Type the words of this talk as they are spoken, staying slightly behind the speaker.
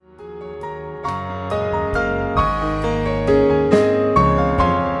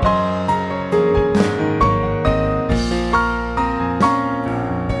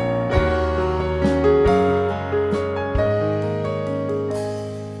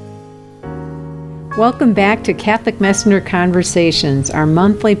Welcome back to Catholic Messenger Conversations, our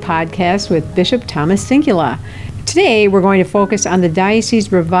monthly podcast with Bishop Thomas Sinkula. Today, we're going to focus on the Diocese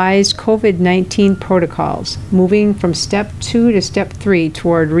revised COVID-19 protocols, moving from step 2 to step 3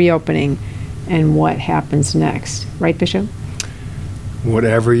 toward reopening, and what happens next. Right, Bishop?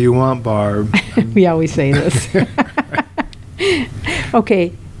 Whatever you want, Barb. We always say this.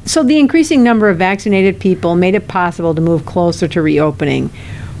 Okay, so the increasing number of vaccinated people made it possible to move closer to reopening.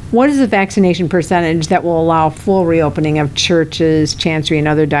 What is the vaccination percentage that will allow full reopening of churches, chancery, and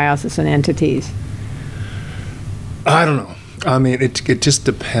other diocesan entities? I don't know. I mean, it just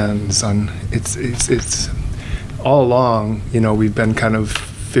depends on, it's all along, we've been kind of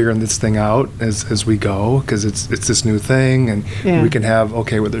figuring this thing out as we go, because it's this new thing, and we can have,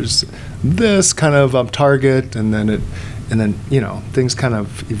 there's this kind of target, and then things kind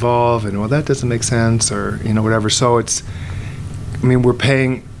of evolve, and that doesn't make sense, or whatever. So we're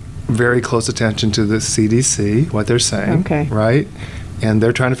paying very close attention to the CDC, what they're saying, right? And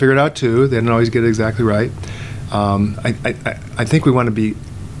they're trying to figure it out too. They don't always get it exactly right. I think we want to be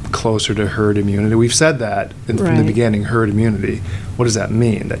closer to herd immunity. We've said that from the beginning, herd immunity. What does that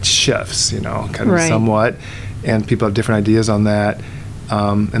mean? That shifts, kind of somewhat, and people have different ideas on that.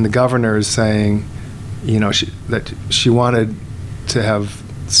 And the governor is saying, that she wanted to have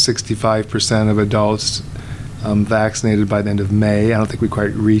 65% of adults vaccinated by the end of May. I don't think we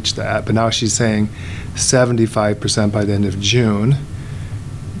quite reached that, but now she's saying 75% by the end of June.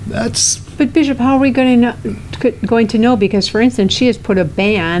 But Bishop, how are we going to know? Because, for instance, she has put a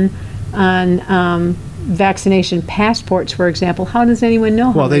ban on vaccination passports, for example. How does anyone know?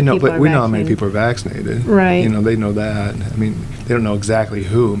 Well, they know, but we know how many people are vaccinated. Right. They know that. I mean, they don't know exactly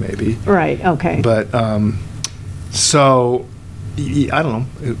who, maybe. Right. Okay. But so. I don't know.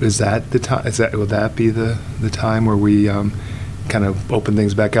 Is that the time? Will that be the time where we kind of open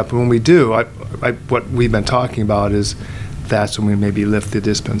things back up? And when we do, what we've been talking about is that's when we maybe lift the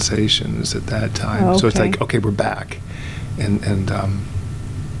dispensations at that time. Okay. So it's like, okay, we're back, and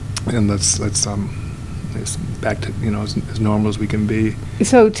let's it's back to as normal as we can be.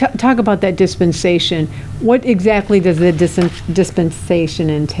 So talk about that dispensation. What exactly does the dispensation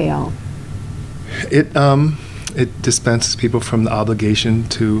entail? It dispenses people from the obligation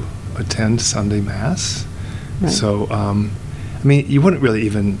to attend Sunday Mass. Right. So, you wouldn't really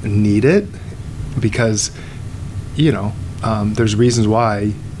even need it because, there's reasons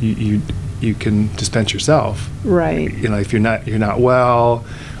why you can dispense yourself. Right. If you're not well,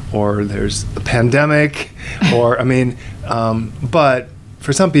 or there's a pandemic, or but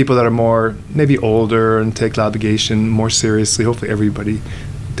for some people that are more maybe older and take the obligation more seriously, hopefully everybody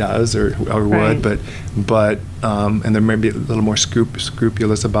does or would, but and they're maybe a little more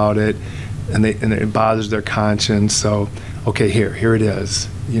scrupulous about it, and it bothers their conscience. So, okay, here it is,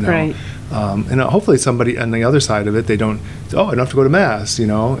 Right. And hopefully somebody on the other side of it, they don't. I don't have to go to Mass,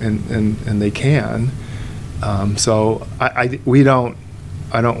 and they can. So I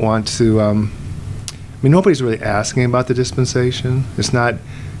don't want to. Nobody's really asking about the dispensation. It's not.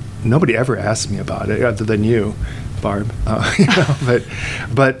 Nobody ever asks me about it other than you, Barb.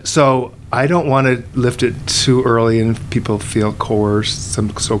 But so I don't want to lift it too early and people feel coerced, to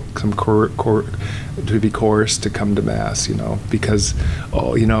be coerced to come to Mass, because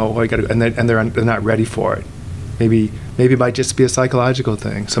I got to, and they're not ready for it. Maybe it might just be a psychological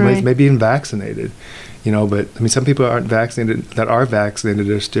thing. Somebody's maybe even vaccinated, But some people aren't vaccinated. That are vaccinated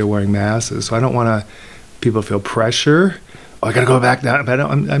are still wearing masses. So I don't want people to feel pressure. I got to go back now, but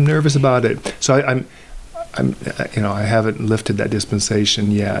I'm nervous about it. So I haven't lifted that dispensation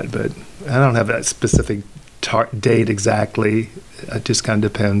yet, but I don't have that specific date exactly. It just kind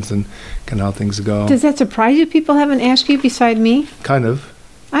of depends on kind of how things go. Does that surprise you? People haven't asked you beside me? Kind of.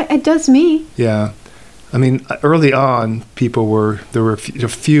 It does me. Yeah. Early on, there were a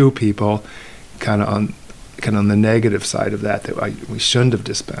few people kind of on the negative side of that we shouldn't have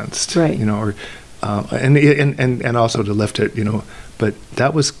dispensed. Right. And also to lift it, but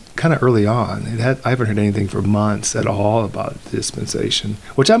that was kind of early on. I haven't heard anything for months at all about dispensation,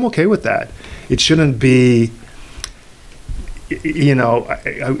 which I'm okay with that. It shouldn't be,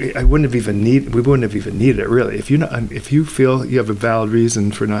 I wouldn't have even we wouldn't have even needed it really. If you feel you have a valid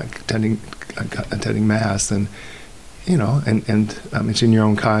reason for not attending Mass, then, and it's in your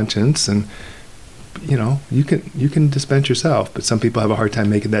own conscience, and you can dispense yourself, but some people have a hard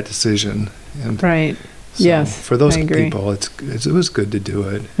time making that decision. And right. So yes. For those people, it was good to do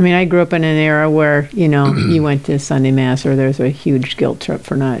it. I grew up in an era where you went to Sunday Mass, or there's a huge guilt trip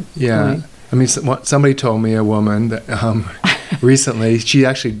for not. Yeah. Going. Somebody told me, a woman that recently she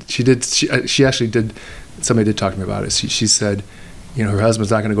actually did. Somebody did talk to me about it. She said, her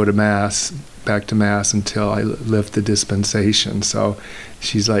husband's not going to go to Mass back to Mass until I lift the dispensation. So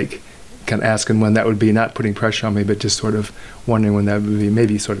she's like kind of asking when that would be, not putting pressure on me, but just sort of wondering when that would be,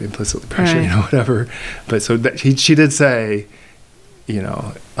 maybe sort of implicitly pressure, Right. whatever. But so that she did say,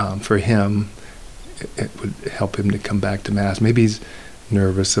 for him, it would help him to come back to Mass. Maybe he's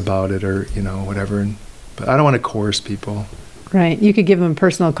nervous about it or, whatever. But I don't want to coerce people. Right. You could give him a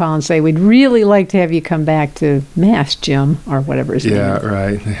personal call and say, we'd really like to have you come back to Mass, Jim, or whatever his name is.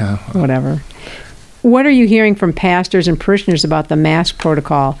 Right. Yeah. Whatever. What are you hearing from pastors and parishioners about the mask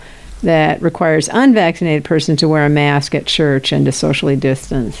protocol that requires unvaccinated persons to wear a mask at church and to socially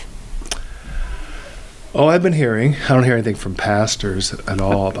distance? Oh, I've been hearing. I don't hear anything from pastors at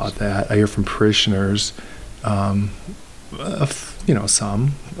all about that. I hear from parishioners, some, a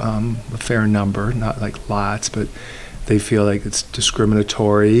fair number, not like lots, but they feel like it's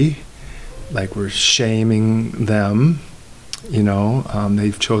discriminatory, like we're shaming them.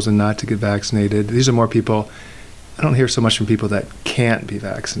 They've chosen not to get vaccinated. These are more people. I don't hear so much from people that can't be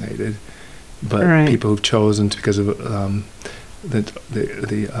vaccinated, but Right. people who've chosen to because of in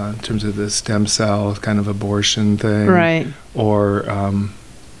terms of the stem cell kind of abortion thing, Right. or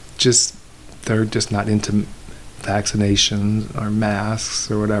they're just not into vaccinations or masks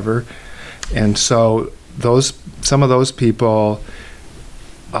or whatever, and so some of those people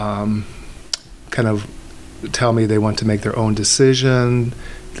kind of tell me they want to make their own decision.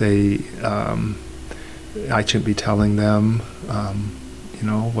 I shouldn't be telling them,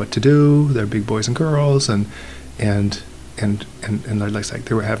 what to do. They're big boys and girls, and they're like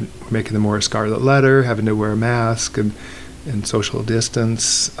they were making them wear a scarlet letter, having to wear a mask and social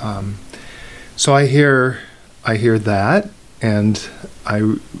distance. So I hear that, and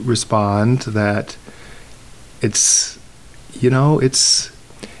I respond that it's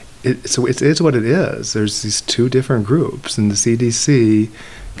what it is. There's these two different groups, and the CDC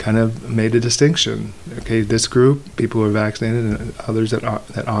kind of made a distinction. Okay, this group, people who are vaccinated, and others that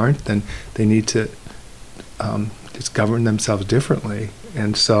aren't, then they need to just govern themselves differently.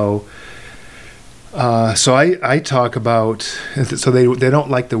 And so I talk about, so they don't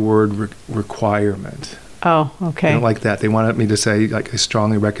like the word requirement. Oh, okay. They don't like that. They wanted me to say, like, I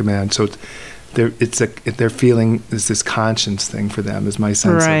strongly recommend. So they're feeling this conscience thing for them, is my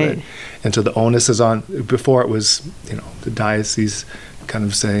sense Right. of it. And so the onus is on. Before it was, the diocese kind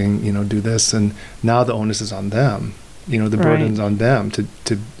of saying, do this, and now the onus is on them. The burden's on them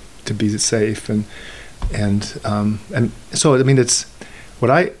to be safe, and so I mean, it's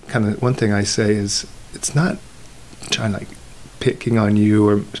what I one thing I say is, it's not trying like picking on you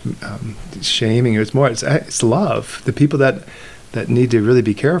or shaming you. It's more it's love. The people that need to really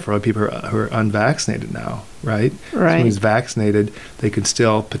be careful are people who are unvaccinated now, right? Right. Someone who's vaccinated, they could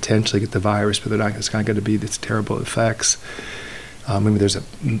still potentially get the virus, but they're not. It's not going to be these terrible effects. Maybe there's a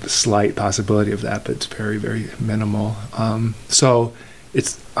slight possibility of that, but it's very, very minimal. So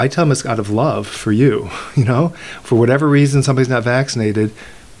I tell them it's out of love for you. For whatever reason somebody's not vaccinated,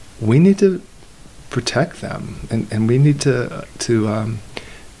 we need to protect them, and we need to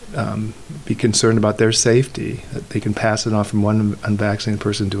be concerned about their safety, that they can pass it on from one unvaccinated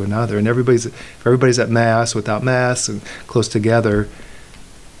person to another. And if everybody's at Mass without masks and close together,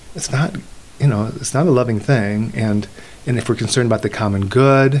 it's not a loving thing. And if we're concerned about the common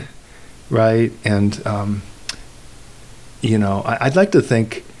good, right? And I'd like to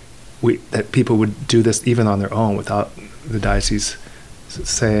think that people would do this even on their own without the diocese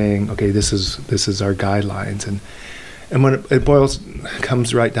saying, okay, this is our guidelines. And when it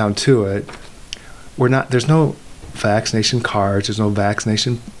comes right down to it, there's no vaccination cards, there's no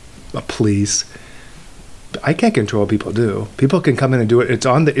vaccination police. I can't control what people do. People can come in and do it.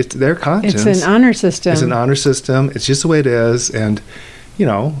 It's their conscience. It's an honor system. It's an honor system. It's just the way it is. And, we're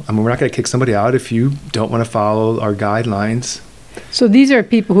not going to kick somebody out if you don't want to follow our guidelines. So these are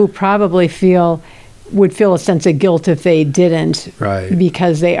people who probably would feel a sense of guilt if they didn't, Right.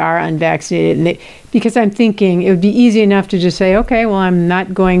 because they are unvaccinated. And because I'm thinking it would be easy enough to just say, okay, well, I'm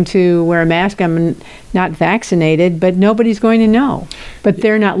not going to wear a mask, I'm not vaccinated, but nobody's going to know. But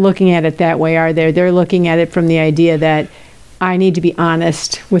they're not looking at it that way, are they? They're looking at it from the idea that I need to be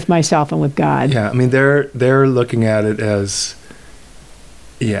honest with myself and with God. Yeah, I mean, they're looking at it as,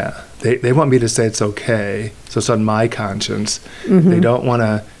 they want me to say it's okay, so it's on my conscience. Mm-hmm. They don't want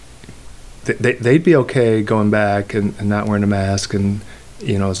to. They'd be okay going back and not wearing a mask, and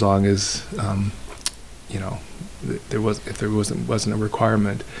as long as there wasn't a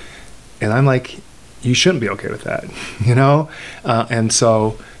requirement. And I'm like, you shouldn't be okay with that, and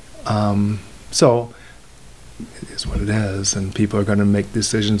so it is what it is, and people are going to make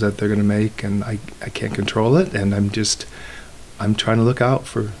decisions that they're going to make, and I can't control it, and I'm trying to look out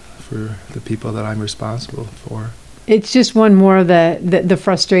for for the people that I'm responsible for. It's just one more of the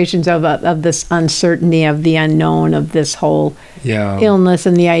frustrations of this uncertainty, of the unknown, of this whole illness,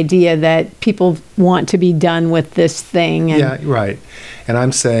 and the idea that people want to be done with this thing. And yeah, right. And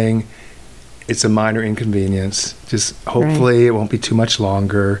I'm saying it's a minor inconvenience. Just hopefully it won't be too much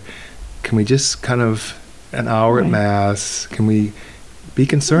longer. Can we just kind of an hour at Mass? Can we be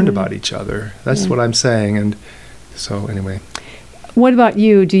concerned about each other? That's what I'm saying. And so anyway. What about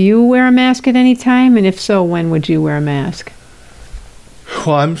you? Do you wear a mask at any time? And if so, when would you wear a mask?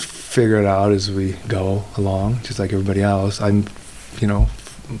 Well, I'm figuring it out as we go along, just like everybody else. I'm,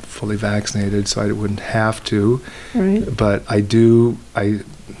 fully vaccinated, so I wouldn't have to. Right. But I do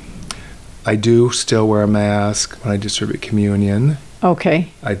still wear a mask when I distribute communion.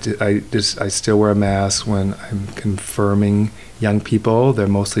 Okay. I still wear a mask when I'm confirming young people. They're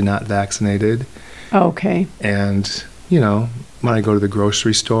mostly not vaccinated. Okay. And, when I go to the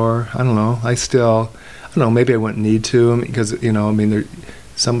grocery store, I don't know, maybe I wouldn't need to because,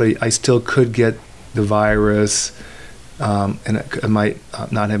 I still could get the virus, and I might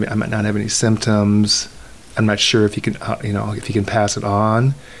not have any symptoms. I'm not sure if you can, if you can pass it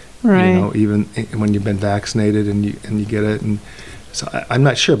on, right. Even when you've been vaccinated and you get it. And so I'm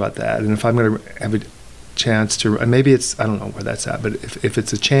not sure about that. And if I'm going to have a chance to, maybe it's, I don't know where that's at, but if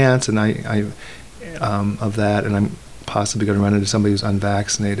it's a chance and I of that, and I'm possibly going to run into somebody who's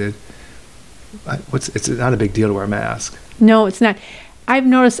unvaccinated, it's not a big deal to wear a mask. No, it's not. I've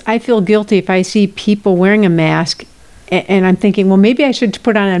noticed I feel guilty if I see people wearing a mask, and I'm thinking, well, maybe I should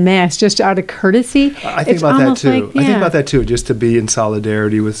put on a mask just out of courtesy. I think about that too. I think about that too, just to be in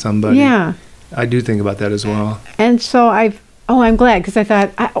solidarity with somebody. Yeah. I do think about that as well. And so I'm glad, because I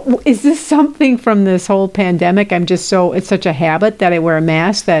thought, is this something from this whole pandemic? It's such a habit that I wear a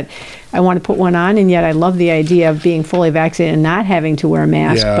mask that I want to put one on, and yet I love the idea of being fully vaccinated and not having to wear a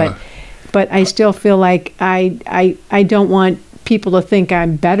mask. Yeah. But I still feel like I don't want people to think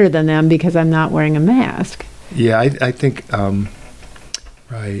I'm better than them because I'm not wearing a mask. Yeah, I think,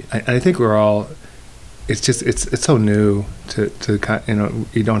 right. I think we're all, it's so new to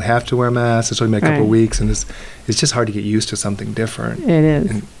you don't have to wear a mask. It's only been a couple of weeks, and it's just hard to get used to something different. It is.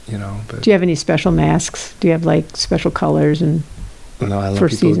 And, but do you have any special masks? Do you have like special colors and? No, I love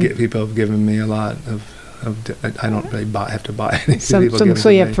people have given me a lot of I don't really have to buy any. So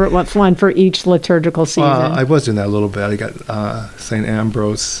you have one for each liturgical season. I was doing that a little bit. I got St.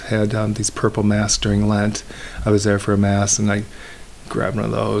 Ambrose had these purple masks during Lent. I was there for a mass, and I grabbed one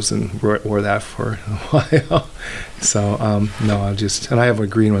of those and wore that for a while. So no, and I have a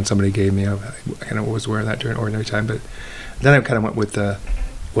green one somebody gave me. I kind of was wearing that during ordinary time, but then I kind of went with the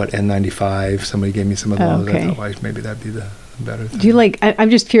N95. Somebody gave me some of those. Okay. I thought, well, maybe that'd be the better thing. Do you like? I'm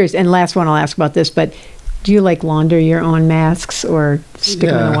just curious. And last one, I'll ask about this, but. Do you like launder your own masks or stick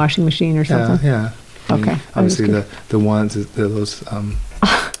them in the washing machine or something? Yeah. Okay. Obviously, the ones, those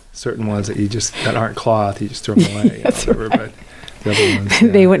certain ones that aren't cloth, you just throw them away. That's whatever, right. But the other ones,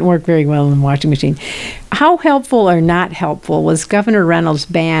 they wouldn't work very well in the washing machine. How helpful or not helpful was Governor Reynolds'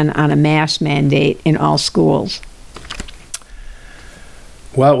 ban on a mask mandate in all schools?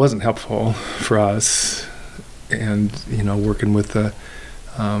 Well, it wasn't helpful for us, and working with the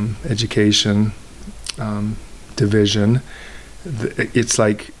education division, it's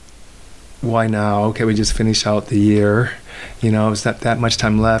like, why now? Can't we just finish out the year? It's not that much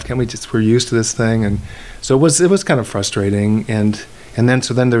time left. Can't we we're used to this thing? And so it was kind of frustrating. And then there's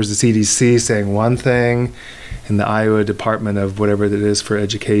the CDC saying one thing, and the Iowa Department of whatever it is for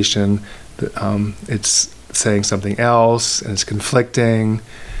education, it's saying something else, and it's conflicting.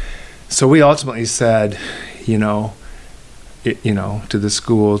 So we ultimately said, to the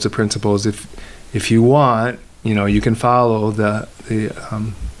schools, the principals, if you want, you can follow the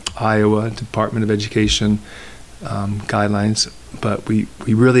Iowa Department of Education guidelines, but we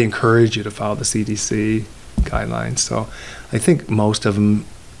really encourage you to follow the CDC guidelines. So I think most of them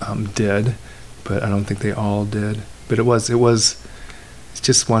did, but I don't think they all did. But it's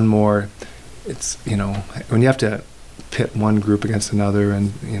just one more. It's when you have to pit one group against another,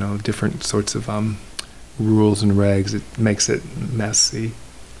 and different sorts of rules and regs, it makes it messy.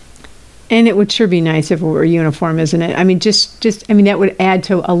 And it would sure be nice if it were uniform, isn't it? I mean, that would add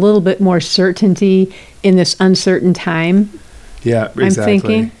to a little bit more certainty in this uncertain time. Yeah, exactly. I'm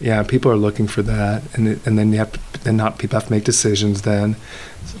thinking. Yeah, people are looking for that, and then people have to make decisions. Then,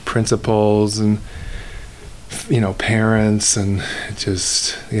 principals and parents, and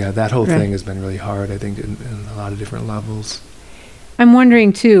that whole thing has been really hard. I think in a lot of different levels. I'm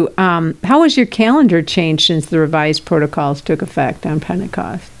wondering too, how has your calendar changed since the revised protocols took effect on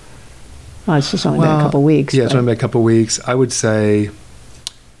Pentecost? Well, it's just only been a couple of weeks. Yeah, it's only been a couple of weeks. I would say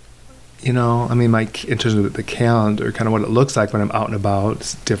you know, I mean, in terms of the calendar, kind of what it looks like when I'm out and about,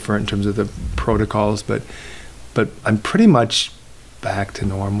 it's different in terms of the protocols, but I'm pretty much back to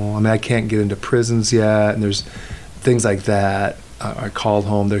normal. I mean, I can't get into prisons yet, and there's things like that. I called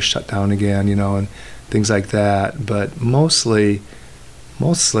home, they're shut down again, you know, and things like that. But mostly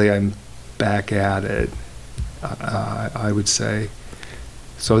I'm back at it, I would say.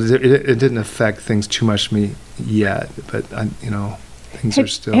 So it didn't affect things too much for me yet, but you know, things are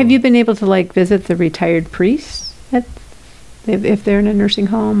still. Have you been able to like visit the retired priests if they're in a nursing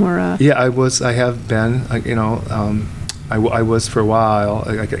home or a? Yeah, I have been. You know, I was for a while.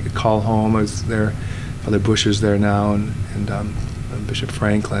 I could call home. I was there. Father Busher's there now, and Bishop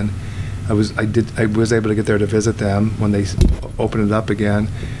Franklin. I was able to get there to visit them when they opened it up again,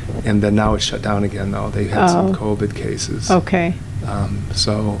 and then now it's shut down again. Though they had some COVID cases. Okay.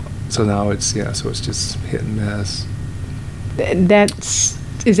 So now it's so it's just hit and miss.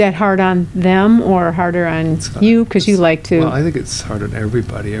 Is that hard on them or harder on you because you like to? Well, I think it's hard on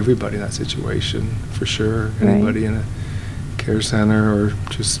everybody in that situation for sure. Anybody in a care center or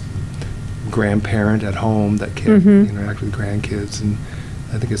just grandparent at home that can't interact with grandkids, and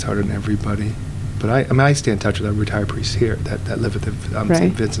I think it's harder than everybody. But I stay in touch with our retired priests here that live at the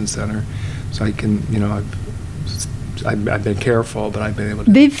St. Vincent Center, so I can I've been careful, but I've been able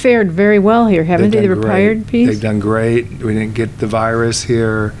to. They've fared very well here, haven't they? The retired priests. They've done great. We didn't get the virus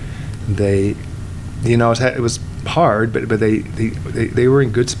here. They, it was hard, but they were in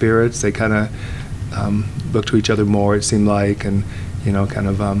good spirits. They kind of looked to each other more. It seemed like, and kind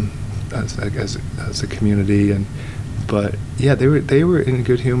of as a community, but yeah, they were in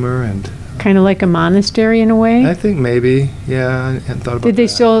good humor and. Kind of like a monastery in a way? I think maybe, yeah. I hadn't thought about that. Did they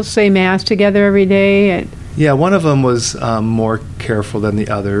still say Mass together every day? Yeah, one of them was more careful than the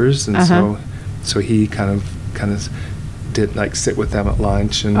others, and so he kind of did like sit with them at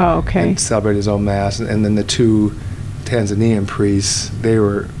lunch and celebrate his own Mass. And then the two Tanzanian priests, they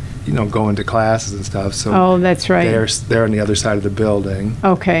were going to classes and stuff. So that's right. They're on the other side of the building.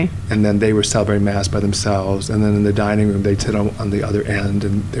 Okay. And then they were celebrating Mass by themselves. And then in the dining room, they sit on the other end,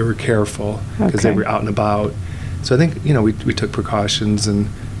 and they were careful because they were out and about. So I think we took precautions, and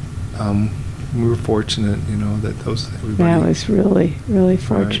we were fortunate, that everybody. That was really, really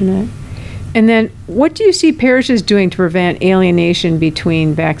fortunate. Right. And then, what do you see parishes doing to prevent alienation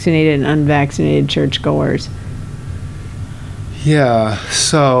between vaccinated and unvaccinated churchgoers? Yeah,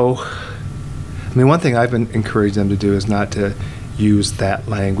 so, one thing I've been encouraging them to do is not to use that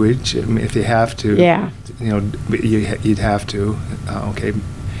language. I mean, if you have to, you'd have to.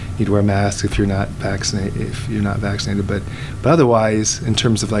 You'd wear a mask if you're not vaccinated. But otherwise, in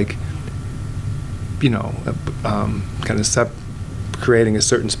terms of like, kind of creating a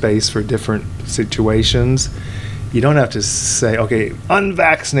certain space for different situations. You don't have to say, okay,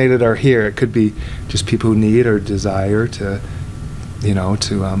 unvaccinated are here. It could be just people who need or desire to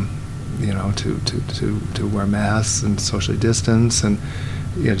wear masks and socially distance, and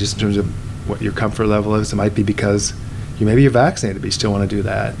just in terms of what your comfort level is. It might be because maybe you're vaccinated, but you still want to do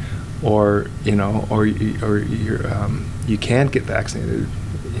that, or you can't get vaccinated,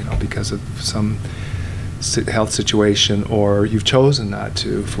 because of some health situation, or you've chosen not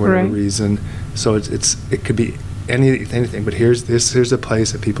to for whatever reason. So it could be anything. But here's a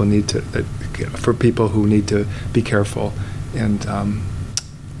place that people need to for people who need to be careful and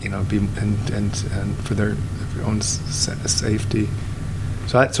be and for their own safety.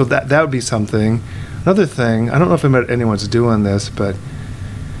 So that would be something. Another thing, I don't know if anyone's doing this, but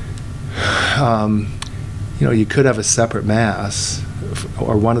you could have a separate Mass,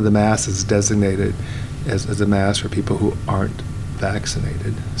 or one of the Masses designated as a Mass for people who aren't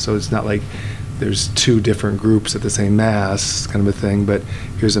vaccinated. So it's not like there's two different groups at the same Mass kind of a thing, but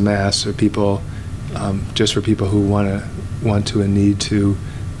here's a Mass for people, just for people who want to and need to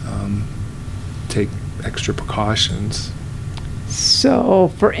take extra precautions. So,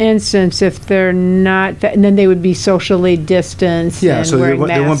 for instance, if they're not, then they would be socially distanced. Yeah, and so there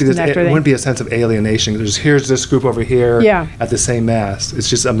won't be a sense of alienation. Here's this group over here at the same Mass. It's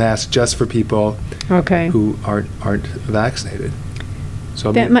just a Mass just for people who aren't vaccinated.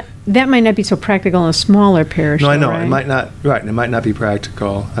 So that might not be so practical in a smaller parish. No, I know right? It might not. Right, it might not be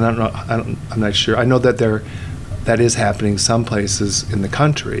practical. I don't know. I'm not sure. I know that that is happening some places in the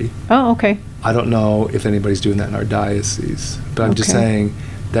country. Oh, okay. I don't know if anybody's doing that in our diocese, but I'm just saying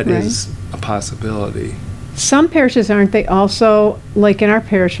that is a possibility. Some parishes, aren't they also, like in our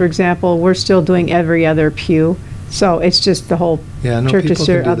parish, for example, we're still doing every other pew. So it's just the whole church is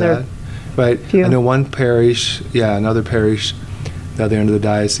there. That. Right. Pew. I know one parish, another parish, the other end of the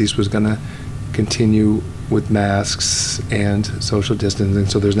diocese was going to continue with masks and social distancing,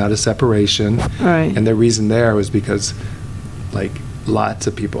 so there's not a separation. Right. And the reason there was because, like, lots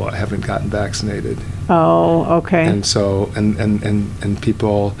of people haven't gotten vaccinated. Oh, okay. And so, and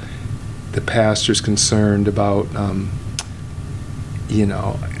people, the pastor's concerned about, how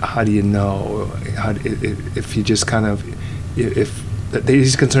do you know? If you just kind of,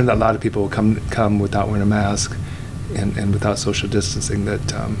 he's concerned that a lot of people will come without wearing a mask and without social distancing that,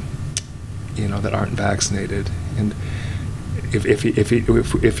 that aren't vaccinated. And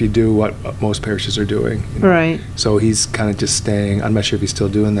if you do what most parishes are doing, Right. So he's kind of just staying. I'm not sure if he's still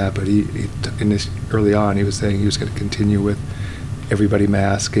doing that, but early on he was saying he was going to continue with everybody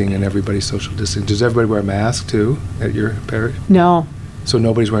masking and everybody social distancing. Does everybody wear a mask too at your parish? No. So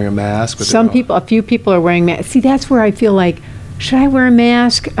nobody's wearing a mask. But a few people are wearing masks. See, that's where I feel like, should I wear a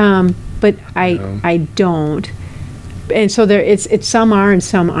mask? But I don't. And so it's some are and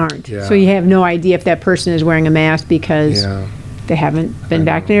some aren't. Yeah. So you have no idea if that person is wearing a mask because they haven't been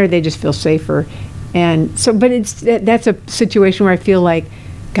vaccinated or they just feel safer. And so, but that's a situation where I feel like,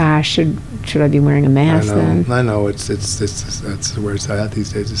 gosh, should I be wearing a mask then? I know that's where it's at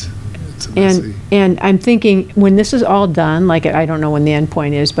these days. It's messy. And I'm thinking when this is all done, like I don't know when the end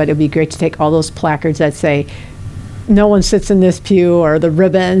point is, but it'd be great to take all those placards that say, no one sits in this pew, or the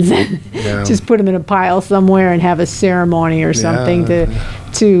ribbons, and just put them in a pile somewhere and have a ceremony or something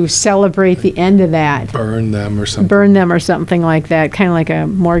to celebrate the end of that. Burn them or something like that, kind of like a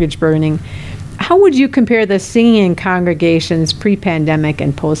mortgage burning. How would you compare the singing in congregations pre-pandemic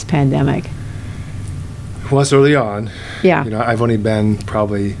and post-pandemic? Well, it's early on. Yeah. I've only been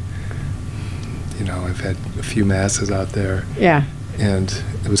probably, I've had a few masses out there. Yeah. And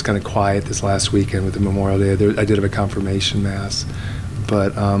it was kind of quiet this last weekend with the Memorial Day. I did have a confirmation mass,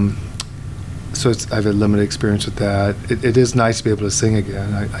 but so I've had limited experience with that. It is nice to be able to sing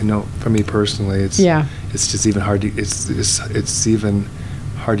again. I know for me personally, it's just even hard to it's even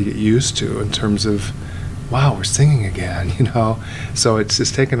hard to get used to in terms of, wow, we're singing again, So it's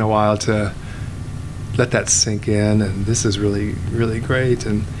just taken a while to let that sink in, and this is really, really great.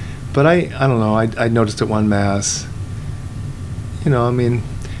 But I don't know. I noticed at one mass. It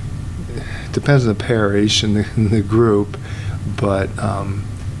depends on the parish and the group, but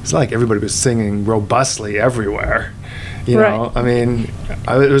it's not like everybody was singing robustly everywhere. Right.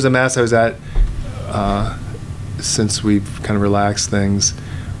 There was a mass I was at since we've kind of relaxed things,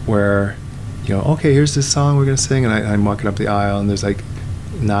 where, okay, here's this song we're going to sing, and I'm walking up the aisle, and there's like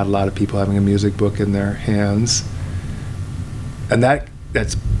not a lot of people having a music book in their hands, and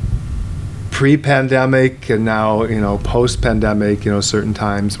that's pre-pandemic, and now post-pandemic. Certain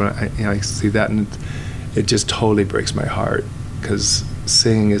times when I see that, and it just totally breaks my heart, because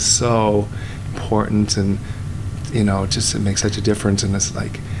singing is so important, and it makes such a difference. And it's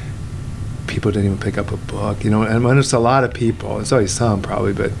like people didn't even pick up a book, And when it's a lot of people, it's always some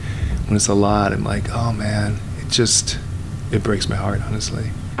probably, but when it's a lot, I'm like, oh man, it breaks my heart, honestly.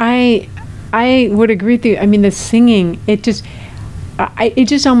 I would agree with you. The singing, it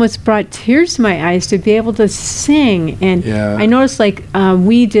just almost brought tears to my eyes to be able to sing. And I noticed, like,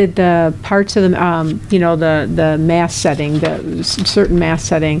 we did the parts of the the mass setting, the certain mass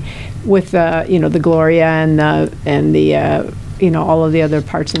setting with the Gloria and the all of the other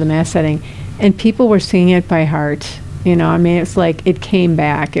parts of the mass setting, and people were singing it by heart. It's like it came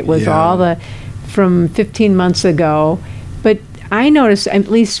back. It was all from 15 months ago. But I noticed, at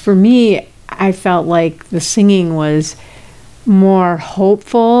least for me, I felt like the singing was more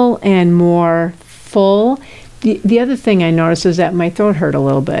hopeful and more full. The other thing I noticed is that my throat hurt a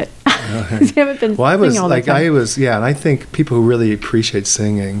little bit. I haven't been singing all the time. And I think people who really appreciate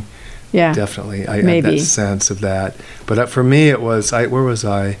singing, definitely, I had that sense of that. But for me, it was, where was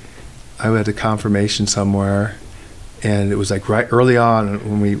I? I had a confirmation somewhere, and it was like right early on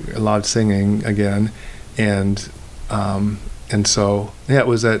when we allowed singing again, and so it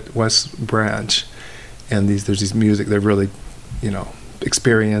was at West Branch, and there's these music they're really,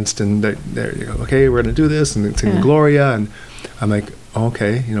 experienced, and they're okay, we're gonna do this, and sing Gloria, and I'm like,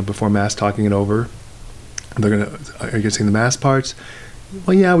 okay, before Mass, talking it over, are you gonna sing the Mass parts?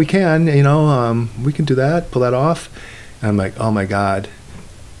 Well, yeah, we can, we can do that, pull that off. And I'm like, oh my God,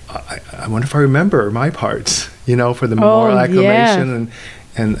 I wonder if I remember my parts, for the memorial acclamation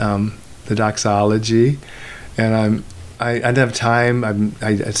and the doxology, and I didn't have time.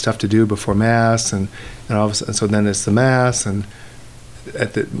 I had stuff to do before Mass, and all of a sudden, so then it's the Mass, and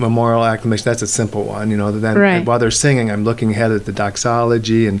at the memorial acclamation, that's a simple one, Then while they're singing, I'm looking ahead at the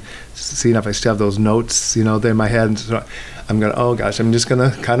doxology and seeing if I still have those notes, there in my head. And so I'm going, oh gosh, I'm just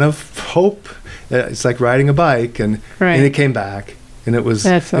going to kind of hope that it's like riding a bike, and it came back. And it was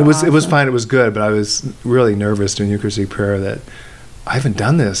That's so it was awesome. fine. It was good, but I was really nervous during Eucharistic prayer that I haven't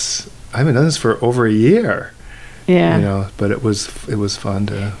done this. I haven't done this for over a year. Yeah. You know, but it was fun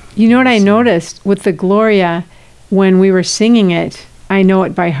to. You know what I sing. noticed with the Gloria, when we were singing it, I know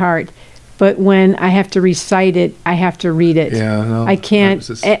it by heart, but when I have to recite it, I have to read it. Yeah, no, I can't.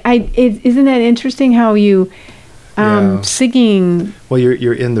 was just- Isn't that interesting how you Yeah. singing? well,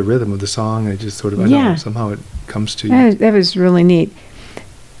 you're in the rhythm of the song, and it just sort of I don't Yeah. know, somehow it comes to you. That was really neat.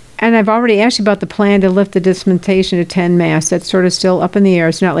 And I've already asked you about the plan to lift the dispensation to 10 Mass. That's sort of still up in the air.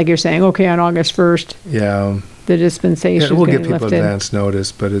 It's not like you're saying, okay, on August 1st, Yeah, the dispensation yeah, is we'll going give to be people lifted. advance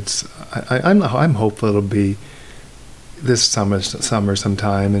notice, but it's I'm hopeful it'll be this summer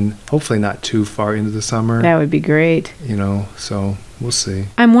sometime, and hopefully not too far into the summer. That would be great. You know, so we'll see.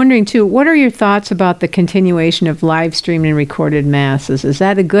 I'm wondering, too, what are your thoughts about the continuation of live streamed and recorded Masses? Is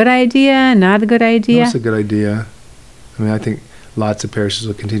that a good idea, not a good idea? That's a good idea. I mean, I think lots of parishes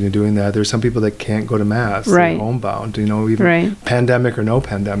will continue doing that. There's some people that can't go to Mass. Right. They're homebound, you know, even Right. pandemic or no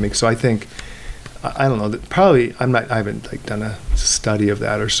pandemic. So I think, I don't know, probably, I haven't like done a study of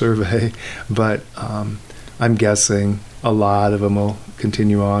that or survey, but I'm guessing a lot of them will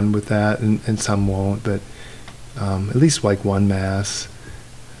continue on with that and some won't, but at least like one Mass.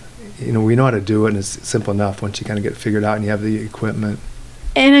 You know, we know how to do it, and it's simple enough once you kind of get it figured out and you have the equipment.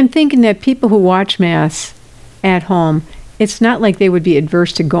 And I'm thinking that people who watch Mass at home, it's not like they would be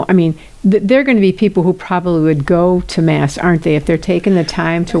adverse to go. I mean, they're going to be people who probably would go to Mass, aren't they, if they're taking the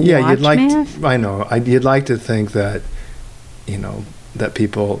time to Yeah, watch you'd like Mass? I know. You'd like to think that, you know, that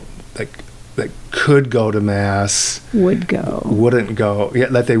people that could go to Mass Would go. wouldn't go. Yeah,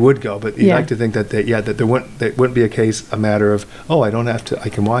 that they would go, but you'd Yeah. like to think that that there wouldn't be a matter of, oh, I don't have to. I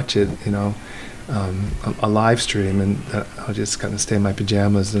can watch it. You know, a live stream, and I'll just kind of stay in my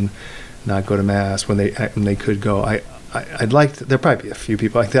pajamas and not go to Mass when they could go. I'd like to, there'll probably be a few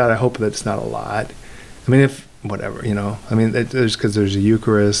people like that. I hope that it's not a lot. I mean, if whatever, you know, I mean, because there's a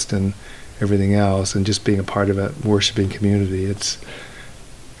Eucharist and everything else, and just being a part of a worshiping community,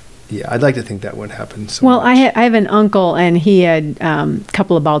 yeah, I'd like to think that would happen. So Well, much. I have an uncle, and he had a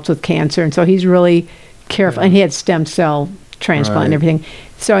couple of bouts with cancer, and so he's really careful. Yeah. And he had stem cell transplant and Right. everything.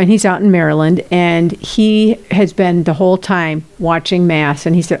 So, and he's out in Maryland, and he has been the whole time watching Mass.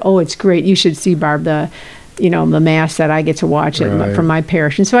 And he said, "Oh, it's great. You should see, Barb, the Mass that I get to watch Right. from my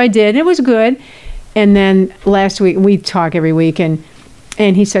parish." And so I did. It was good. And then last week, we talk every week, and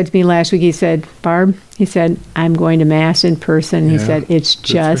he said to me last week, he said, "Barb," he said, "I'm going to Mass in person." He Yeah, said, "It's for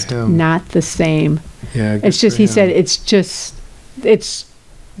just him. not the same." Yeah, good It's just, for he him. said,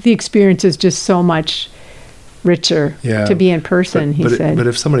 the experience is just so much richer Yeah, to be in person, he said. But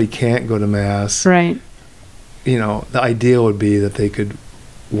if somebody can't go to Mass, Right, you know, the ideal would be that they could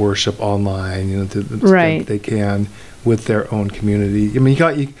worship online, you know, to the extent Right. they can with their own community. I mean,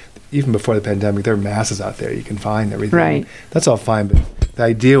 even before the pandemic, there are masses out there. You can find everything. Right. That's all fine, but the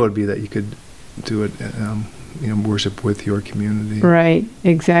ideal would be that you could do it, worship with your community. right,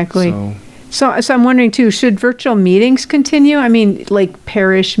 exactly. So, So I'm wondering too, should virtual meetings continue? I mean, like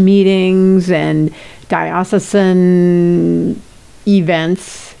parish meetings and diocesan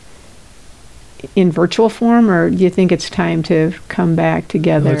events in virtual form, or do you think it's time to come back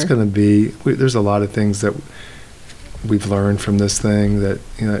together? it's going to be, there's a lot of things that we've learned from this thing that,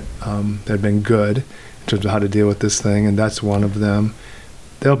 you know, that have been good in terms of how to deal with this thing, and that's one of them.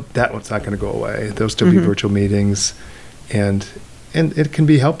 That one's not going to go away. There'll still be Mhm. virtual meetings, and it can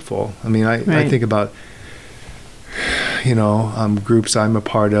be helpful. I mean, I Right. think about, you know, groups I'm a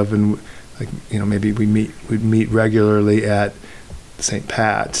part of, and like, you know, maybe we'd meet regularly at St.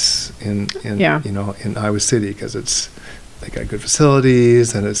 Pat's in Yeah. you know, in Iowa City, because they got good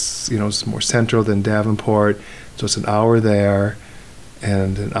facilities, and it's, you know, it's more central than Davenport, so it's an hour there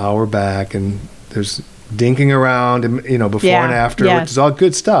and an hour back, and there's dinking around, and, you know, before Yeah, and after, yes. which is all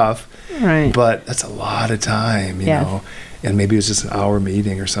good stuff, Right. but that's a lot of time, you Yes. know, and maybe it's just an hour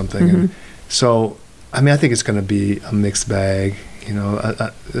meeting or something. And Mhm. so, I mean, I think it's going to be a mixed bag, you know,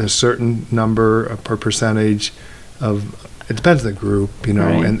 a certain number per percentage of, it depends on the group, you know,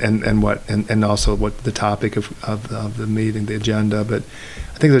 Right. and also what the topic of the meeting, the agenda. But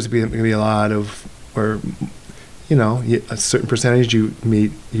I think there's going to be a lot of where, you know, a certain percentage you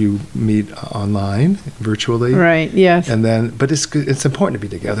meet online, virtually, Right, yes. and then, but it's important to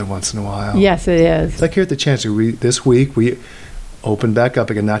be together once in a while. Yes, it It's is. like here at the Chancery, this week we opened back up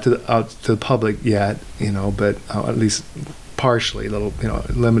again, not out to the public yet, you know, but at least partially, little, you know,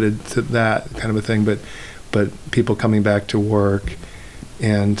 limited to that kind of a thing, but people coming back to work,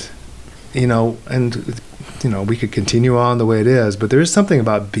 and you know, we could continue on the way it is, but there is something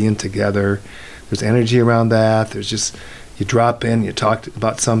about being together. There's energy around that. There's just, you drop in, you talk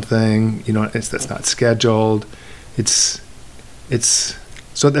about something, that's not scheduled. It's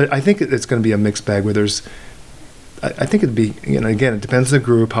so that I think it's going to be a mixed bag where I think it'd be, again, it depends on the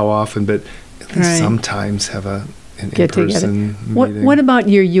group, how often, but at least sometimes have an in-person meeting. What about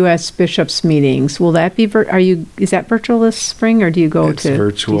your U.S. bishops meetings? Will that be, is that virtual this spring, or do you go to? It's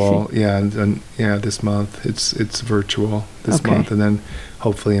virtual, DC? yeah, this month. It's virtual this month, and then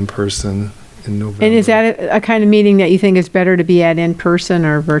hopefully in person in November. And is that a kind of meeting that you think is better to be at in person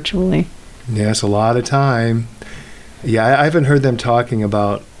or virtually? Yeah, it's a lot of time. Yeah, I haven't heard them talking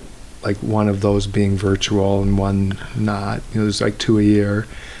about like one of those being virtual and one not. There's like 2 a year.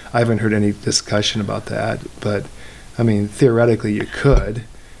 I haven't heard any discussion about that, but I mean, theoretically you could,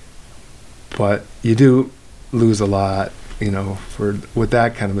 but you do lose a lot, with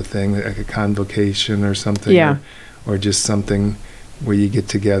that kind of a thing, like a convocation or something, or just something where you get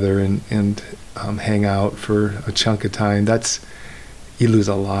together and hang out for a chunk of time. You lose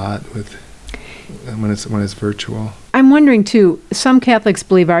a lot when it's virtual. I'm wondering too, some Catholics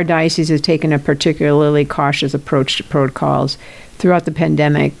believe our diocese has taken a particularly cautious approach to protocols throughout the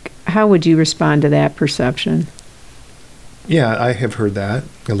pandemic. How would you respond to that perception? Yeah, I have heard that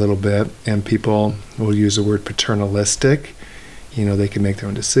a little bit, and people will use the word paternalistic. They can make their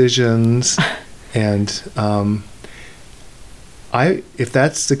own decisions, and if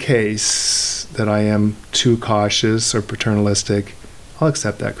that's the case, that I am too cautious or paternalistic, I'll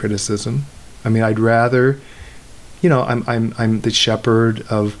accept that criticism. I mean, I'd rather, I'm the shepherd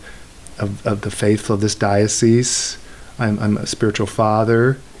of the faithful of this diocese. I'm a spiritual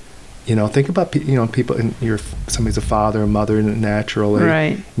father. Think about people, somebody's a father or mother naturally,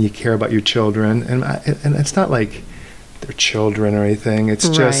 right? And you care about your children, and it's not like they're children or anything. It's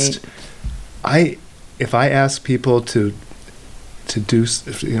just, if I ask people to do,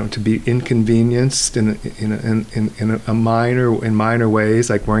 to be inconvenienced in minor ways,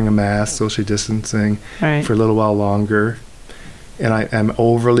 like wearing a mask, social distancing for a little while longer, and I am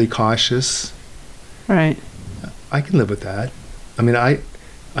overly cautious, right? I can live with that. I mean,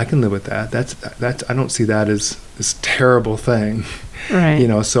 I can live with that. That's I don't see that as this terrible thing,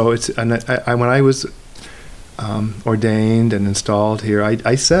 right? So it's, and when I was ordained and installed here,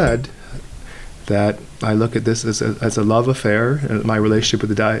 I said that I look at this as a love affair, my relationship with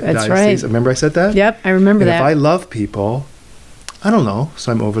the diocese. Right. Remember I said that? Yep, I remember that. If I love people, I don't know,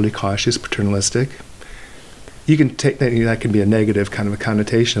 so I'm overly cautious, paternalistic. You can take that can be a negative kind of a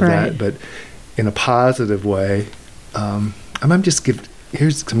connotation of that, but in a positive way, I'm just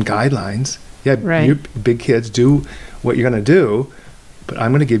here's some guidelines. Yeah, you big kids, do what you're going to do, but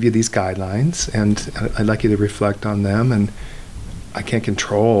I'm going to give you these guidelines, and I'd like you to reflect on them, and I can't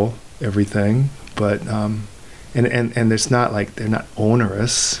control everything, but and it's not like they're not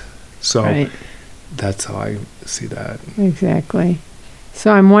onerous, so that's how I see that. Exactly.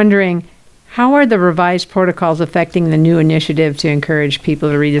 So I'm wondering, how are the revised protocols affecting the new initiative to encourage people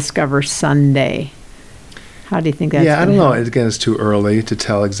to rediscover Sunday? How do you think that's I don't know. Again, it's too early to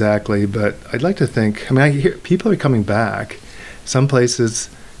tell exactly, but I'd like to think, I hear people are coming back. Some places,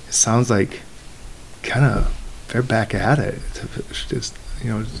 it sounds like they're back at it, just,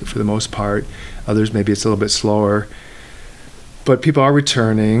 for the most part. Others, maybe it's a little bit slower. But people are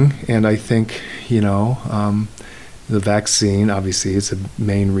returning, and I think, the vaccine, obviously, is a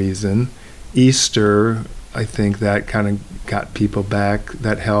main reason. Easter, I think that kind of got people back.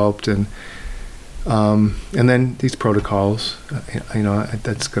 That helped, and then these protocols,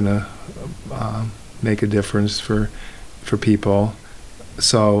 that's going to make a difference for people.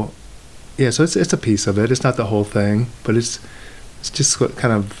 So, so it's a piece of it. It's not the whole thing, but it's just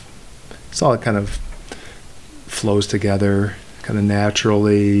kind of, it's all kind of flows together, kind of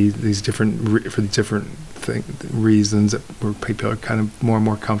naturally. These different reasons where people are kind of more and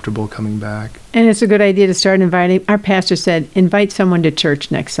more comfortable coming back. And it's a good idea to start inviting. Our pastor said, invite someone to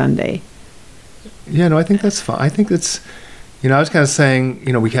church next Sunday. Yeah, no, I think that's fine. I think that's, I was kind of saying,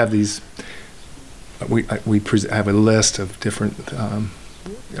 we have these, we have a list of different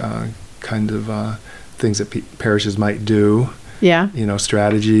kind of things that parishes might do. Yeah.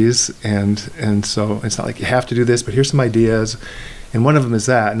 Strategies, and so it's not like you have to do this, but here's some ideas, and one of them is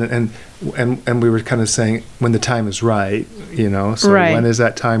that, and we were kind of saying when the time is right, so when is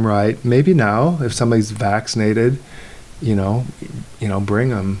that time right? Maybe now, if somebody's vaccinated, bring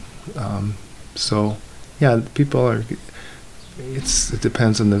them. So, yeah, people are. It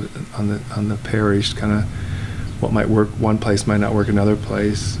depends on the parish, kind of what might work. One place might not work another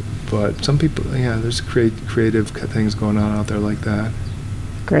place, but some people, there's creative things going on out there like that.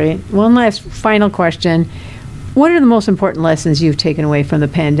 Great. One last final question: what are the most important lessons you've taken away from the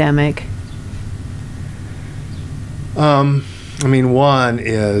pandemic? I mean, one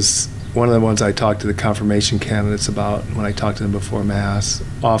of the ones I talk to the confirmation candidates about when I talk to them before Mass.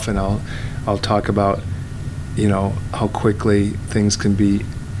 Often I'll talk about, how quickly things can be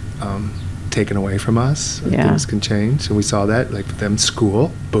taken away from us. Yeah. Things can change. And we saw that, like with them,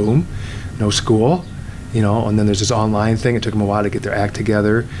 school, boom, no school, and then there's this online thing. It took them a while to get their act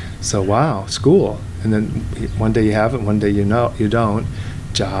together. So, wow, school. And then one day you have it, one day you don't.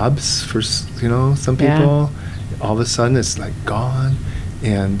 Jobs for, some people. Yeah. All of a sudden it's like gone.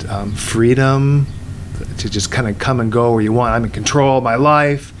 And freedom to just kind of come and go where you want. I'm in control of my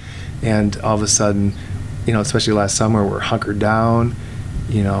life. And all of a sudden, especially last summer, we're hunkered down.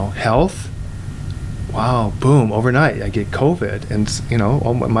 Health. Wow, boom, overnight I get COVID, and it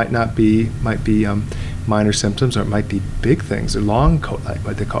might be minor symptoms, or it might be big things, or long COVID, like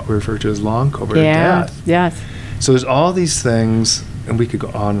what they refer to as long COVID, or death. Yes. So there's all these things, and we could go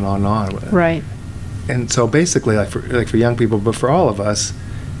on and on and on with it. Right. And so basically, like for young people, but for all of us,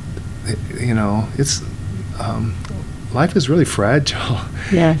 it's life is really fragile.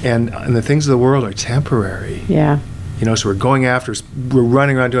 Yeah. And the things of the world are temporary. Yeah. So we're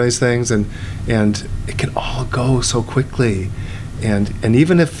running around doing these things, and it can all go so quickly. And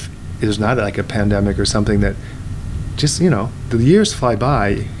even if there's not like a pandemic or something, that just, the years fly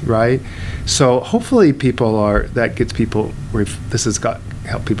by, right? So hopefully that gets people, this has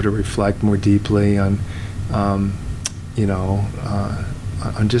helped people to reflect more deeply on, on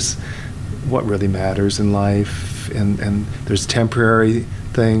just what really matters in life. And there's temporary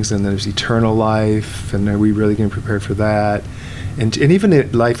things, and there's eternal life, and are we really getting prepared for that? And even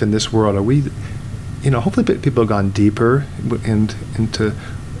life in this world, are we, hopefully people have gone deeper into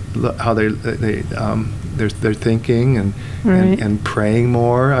how they're thinking and, right. and praying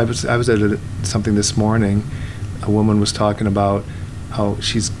more. I was at something this morning. A woman was talking about how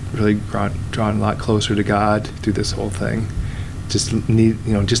she's really drawn a lot closer to God through this whole thing. Just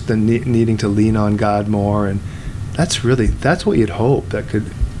needing to lean on God more, and that's what you'd hope that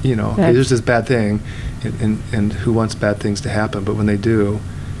could, there's this bad thing, and who wants bad things to happen? But when they do,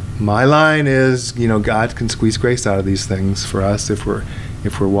 my line is, God can squeeze grace out of these things for us if we're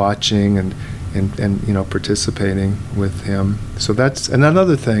watching and participating with Him. So and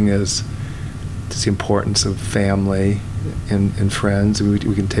another thing is just the importance of family and friends. We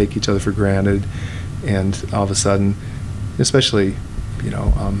can take each other for granted, and all of a sudden, especially,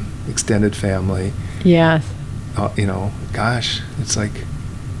 extended family. Yes. Gosh, it's like,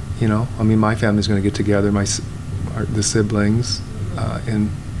 my family's going to get together, the siblings,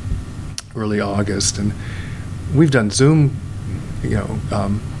 in early August, and we've done Zoom,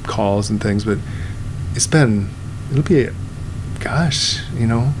 calls and things, but it'll be, gosh, I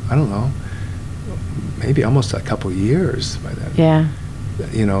don't know, maybe almost a couple years by then. Yeah.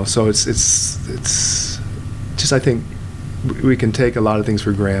 So it's just, I think we can take a lot of things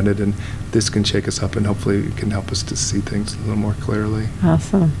for granted, and this can shake us up, and hopefully it can help us to see things a little more clearly.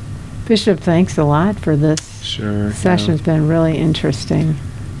 Awesome. Bishop, thanks a lot for this. Sure. Session has been really interesting.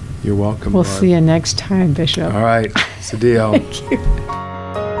 You're welcome. We'll Barb. see you next time, Bishop. All right. It's a deal. Thank you.